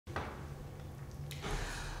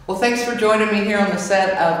Well, thanks for joining me here on the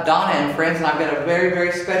set of Donna and Friends, and I've got a very,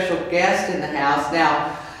 very special guest in the house.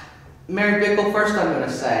 Now, Mary Bickell, first I'm going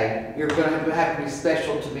to say, you're going to have to be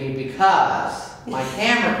special to me because my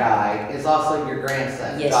camera guy is also your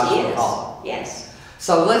grandson, yes, Joshua Hall. Yes.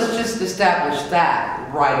 So let's just establish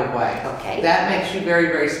that right away. Okay. That makes you very,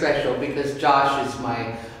 very special because Josh is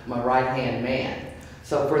my right-hand man.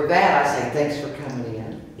 So for that, I say thanks for coming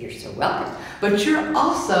in. You're so welcome. But you're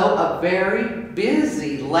also a very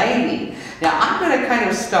busy lady. Now, I'm going to kind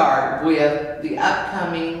of start with the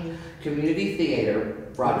upcoming community theater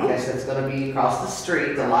broadcast that's going to be across the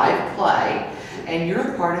street, the live play, and you're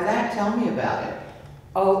a part of that. Tell me about it.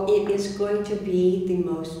 Oh, it is going to be the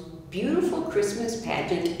most beautiful Christmas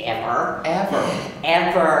pageant ever.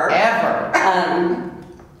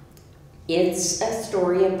 It's a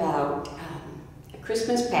story about a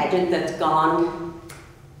Christmas pageant that's gone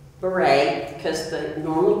beret because the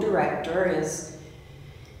normal director has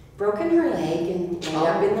broken her leg and ended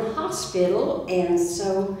up in the hospital, and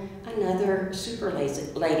so another super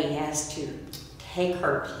lady has to take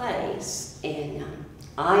her place, and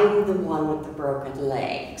I'm the one with the broken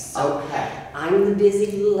leg. So I'm the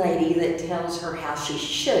busy lady that tells her how she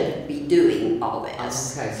should be doing all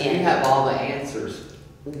this. Okay, so you have all the answers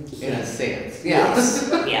in a sense. Yeah. Yes.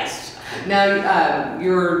 Yes. Now,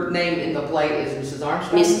 your name in the play is Mrs.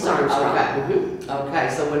 Armstrong? Mrs. Armstrong. Okay. Mm-hmm. Okay,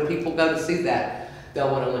 so when people go to see that,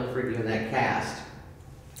 they'll want to look for you in that cast,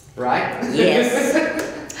 right? Yes.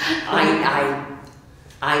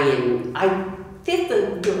 I fit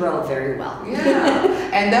the role very well. Yeah.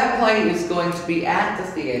 And that play is going to be at the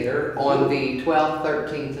theater on the 12th,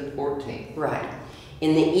 13th, and 14th. Right.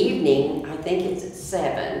 In the evening, I think it's at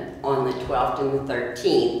 7 on the 12th and the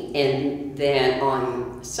 13th, and then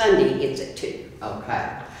on Sunday it's at 2.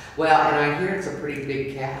 Okay. Well, and I hear it's a pretty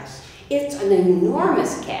big cast. It's an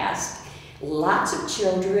enormous cast, lots of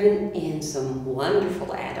children, and some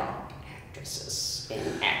wonderful adult actresses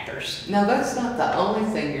and actors. Now, that's not the only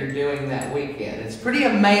thing you're doing that weekend. It's pretty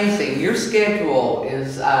amazing. Your schedule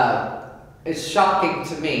is shocking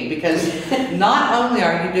to me because not only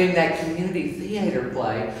are you doing that community theater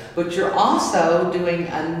play, but you're also doing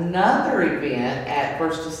another event at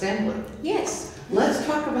First Assembly. Yes. Let's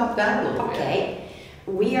talk about that a little bit. Okay.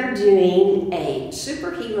 We are doing a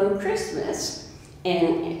superhero Christmas,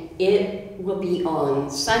 and it will be on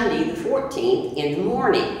Sunday the 14th in the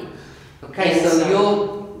morning. Okay, and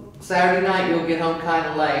so Saturday night you'll get home kind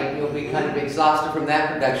of late. You'll be kind of exhausted from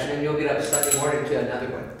that production, and you'll get up Sunday morning to another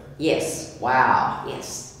one. Yes. Wow.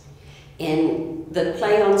 Yes. And the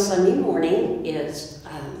play on Sunday morning is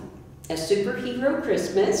a superhero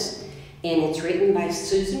Christmas, and it's written by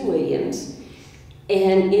Susan Williams.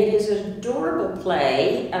 And it is an adorable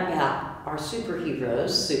play about our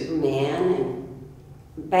superheroes, Superman and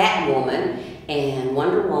Batwoman and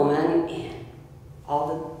Wonder Woman and all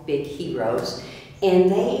the big heroes.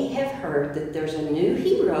 And they have heard that there's a new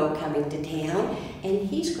hero coming to town, and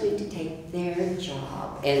he's going to take their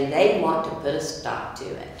job, and they want to put a stop to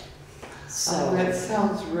it. So that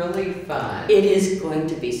sounds really fun. It is going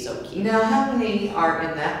to be so cute. Now, how many are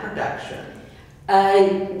in that production?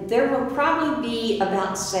 There will probably be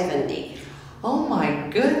about 70. Oh my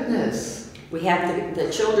goodness. We have the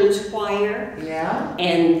children's choir. Yeah.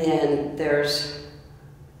 And then there's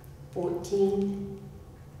 14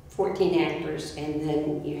 actors, and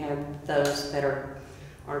then you have those that are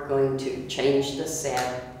going to change the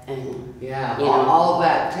set and all of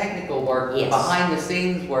that technical work, yes, behind the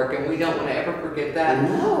scenes work, and we don't want to ever forget that.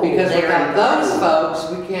 No, because without those folks,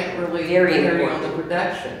 we can't really carry on the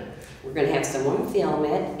production. We're going to have someone film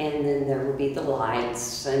it, and then there will be the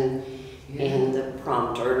lights and the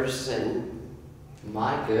prompters and.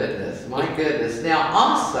 My goodness, my goodness. Now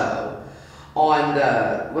also on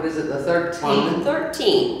what is it, the 13th? On the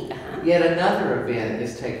 13th. Yet another event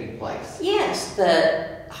is taking place. Yes,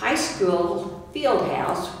 the high school field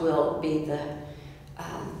house will be the,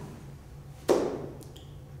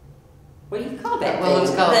 what do you call that? Well,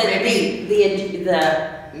 it's called the venue.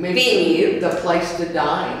 The place to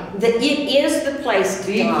dine. It is the place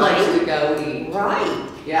to dine. The place to go eat. Right.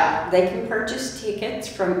 Yeah. They can purchase tickets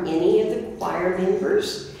from any of the choir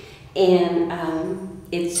members, and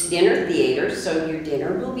it's dinner theater, so your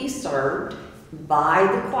dinner will be served by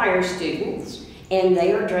the choir students, and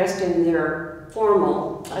they are dressed in their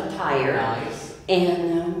formal attire. Nice.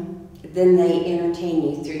 And then they entertain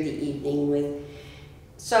you through the evening with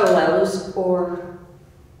solos or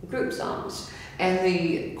group songs. And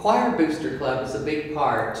the Choir Booster Club is a big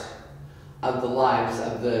part of the lives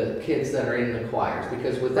of the kids that are in the choirs,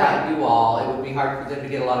 because without you all, it would be hard for them to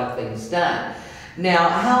get a lot of things done. Now,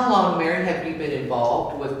 how long, Mary, have you been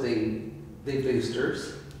involved with the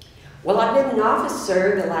boosters? Well, I've been an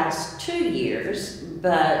officer the last 2 years,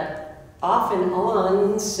 but off and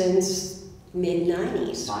on since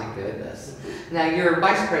mid-90s. My goodness. Now, you're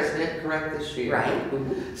vice president, correct, this year?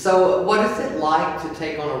 Right. So what is it like to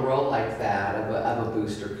take on a role like that of a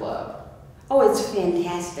booster club? Oh, it's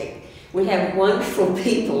fantastic. We have wonderful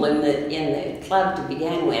people in the club to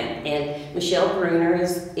begin with, and Michelle Bruner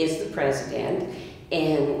is the president,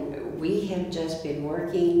 and we have just been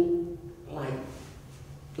working like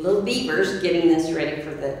little beavers getting this ready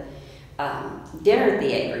for the dinner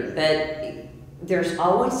theater. But there's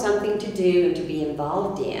always something to do and to be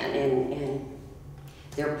involved in, and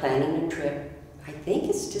they're planning a trip. I think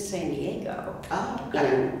it's to San Diego. Oh,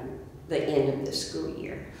 okay. In the end of the school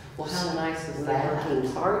year. Well, how nice is We're that?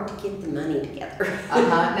 working hard to get the money together.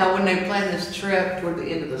 Now, when they plan this trip toward the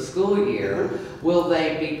end of the school year, will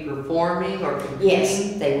they be performing or competing?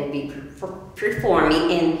 Yes, they will be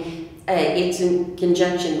performing, and it's in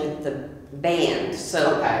conjunction with the band.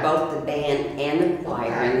 So Okay. both the band and the choir,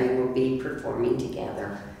 Okay. and they will be performing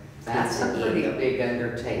together. That's in a San pretty Diego. big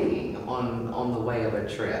undertaking on the way of a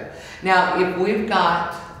trip. Now, if we've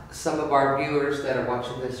got some of our viewers that are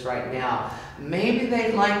watching this right now, maybe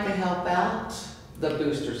they'd like to help out the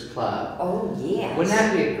Boosters Club. Oh, yes. Wouldn't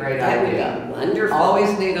that be a great That idea? would be wonderful.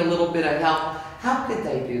 Always need a little bit of help. How could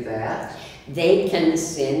they do that? They can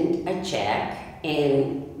send a check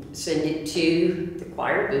and send it to the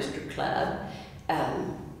Choir Booster Club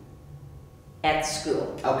at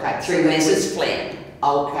school. Okay. so Through they Mrs. Flynn.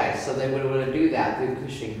 Okay, so they would want to do that through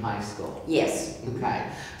Cushing High School. Yes. Okay,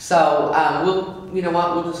 so you know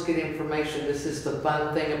what, we'll just get information. This is the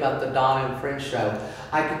fun thing about the Donna and Friends show.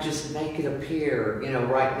 I could just make it appear,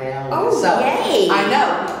 right now. Oh, so, yay. I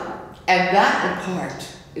know. And that in part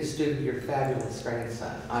is due to your fabulous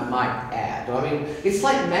grandson, I might add. I mean, it's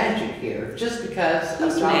like magic here, just because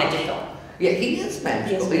He's of Donna. magical. Yeah, he is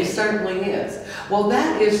magical. He He is certainly is. Well,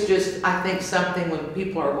 that is just, I think, something when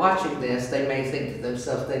people are watching this, they may think to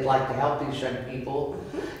themselves they'd like to help these young people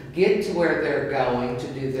get to where they're going to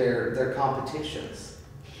do their competitions.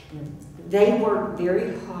 They work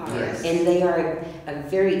very hard, Yes. and they are a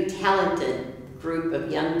very talented group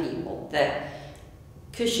of young people that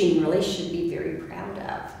Cushing really should be very proud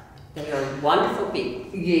of. They are wonderful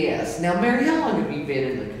people. Yes. Now, Mary, how long have you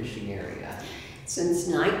been in the Cushing area? Since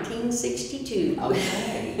 1962.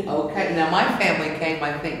 Okay. Okay. Now, my family came,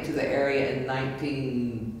 I think, to the area in I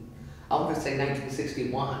want to say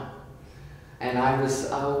 1961. And I was,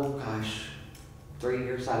 3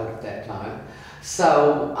 years old at that time.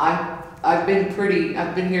 So I've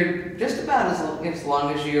been here just about as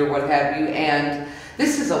long as you or what have you. And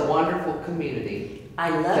this is a wonderful community. I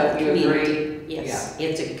love Don't the you community. agree? Yes,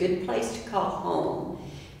 it's a good place to call home.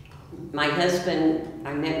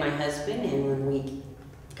 I met my husband, and when we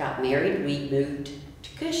got married, we moved to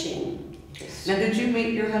Cushing. Now, did you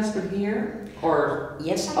meet your husband here? Or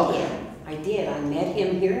Yes, I Okay. did. I did. I met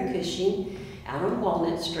him here in Cushing, out on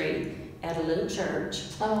Walnut Street, at a little church,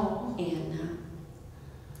 Oh. and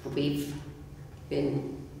we've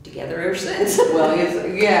been together ever since. Well,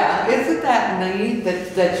 isn't that neat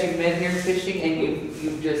that you met here in Cushing and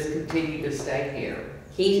you just continue to stay here?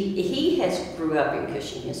 He has grew up in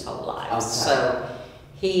Cushing his whole life, Okay. so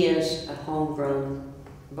he is a homegrown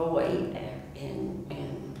boy, and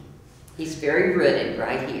he's very rooted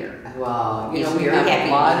right here. Well, He's we very have happy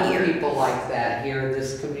a lot to be of here. people like that here in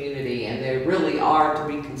this community, and they really are to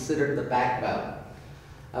be considered the backbone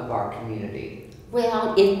of our community.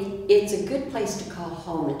 Well, it's a good place to call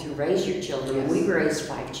home and to raise your children. Yes. We raised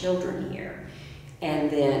 5 children here,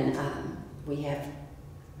 and then we have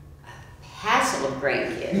a hassle of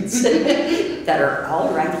grandkids that are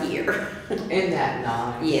all right here. Isn't that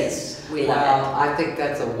nice? Yes, we Well, love I think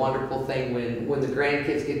that's a wonderful thing when the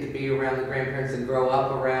grandkids get to be around the grandparents and grow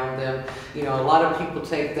up around them. A lot of people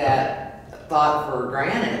take that thought for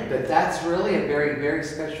granted, but that's really a very, very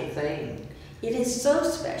special thing. it. It is so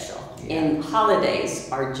special, Yeah. and holidays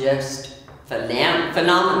are just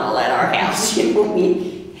phenomenal at our house.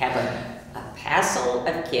 We have a passel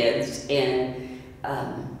of kids and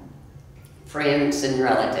friends and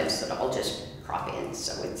relatives that all just crop in,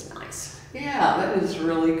 so it's nice. Yeah, that is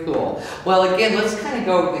really cool. Well, again, let's kind of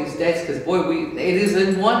go over these dates because, boy, it is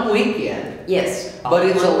in one weekend, Yes. but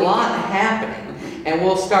it's a all lot weekend. happening. And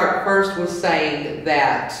we'll start first with saying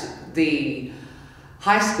that the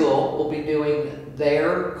high school will be doing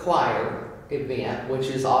their choir event, which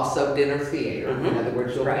is also dinner theater. In Mhm. other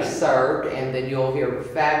words, you'll Right. be served, and then you'll hear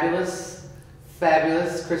fabulous,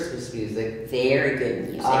 fabulous Christmas music. Very good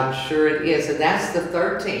music. I'm sure it is, and that's the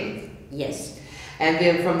 13th. Yes. And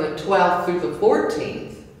then from the 12th through the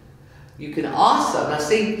 14th, you can also, now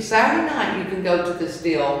see, Saturday night you can go to this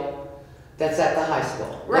deal That's at the high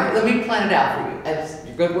school. Right. Let me plan it out for you.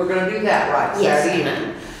 And we're going to do that, right? Yes. Saturday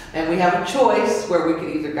evening. And we have a choice where we could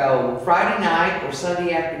either go Friday night or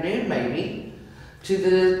Sunday afternoon, maybe, to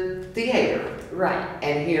the theater. Right.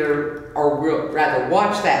 And hear, or rather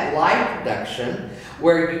watch that live production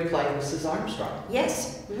where you play Mrs. Armstrong.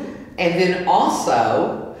 Yes. And then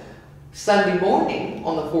also, Sunday morning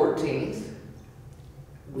on the 14th,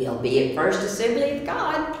 We'll be at First Assembly of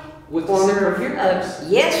God. with the Corner superheroes.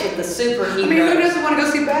 Yes, with the superheroes. I mean, who doesn't want to go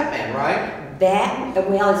see Batman, right?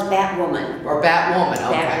 Well, it's Batwoman. Or Batwoman,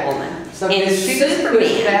 okay. Batwoman. So And does she just push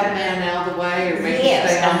Superman. Batman out of the way, or maybe Yes,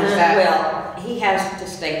 stay home with that? well, he has to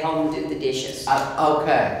stay home and do the dishes.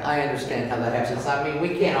 Okay, I understand how that happens. I mean,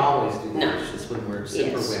 we can't always do the No. dishes when we're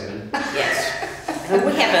super Yes. women. Yes. And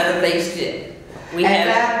we have other things to do. We And have,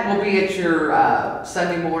 that will be at your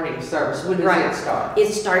Sunday morning service. When does Right. it start?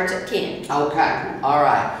 it starts at 10. Okay, all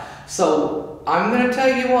right. So I'm going to tell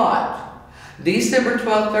you what. December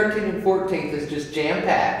 12th, 13th, and 14th is just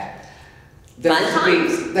jam-packed. Fun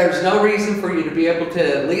times. There's no reason for you to be able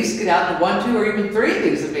to at least get out to 1, 2, or even 3 of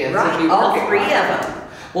these events. if Right, you all work it 3 right. of them.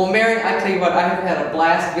 Well, Mary, I tell you what, I have had a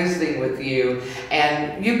blast visiting with you,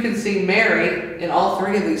 and you can see Mary in all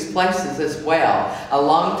 3 of these places as well. A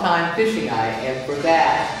long-time fishing eye, and for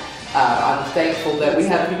that, I'm thankful that we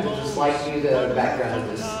have people just like you that are the background of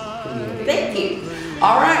this community. Thank you.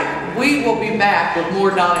 All right, we will be back with more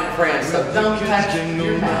Don and Friends, so don't touch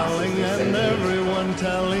your mouth. And everyone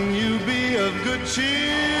telling you be of good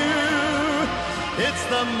cheer. It's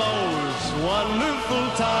the most wonderful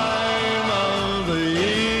time of the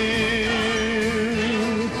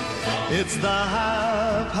year. It's the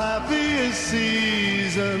happiest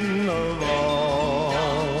season of all.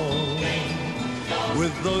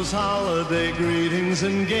 With those holiday greetings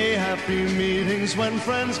and gay happy meetings when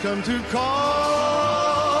friends come to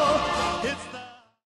call.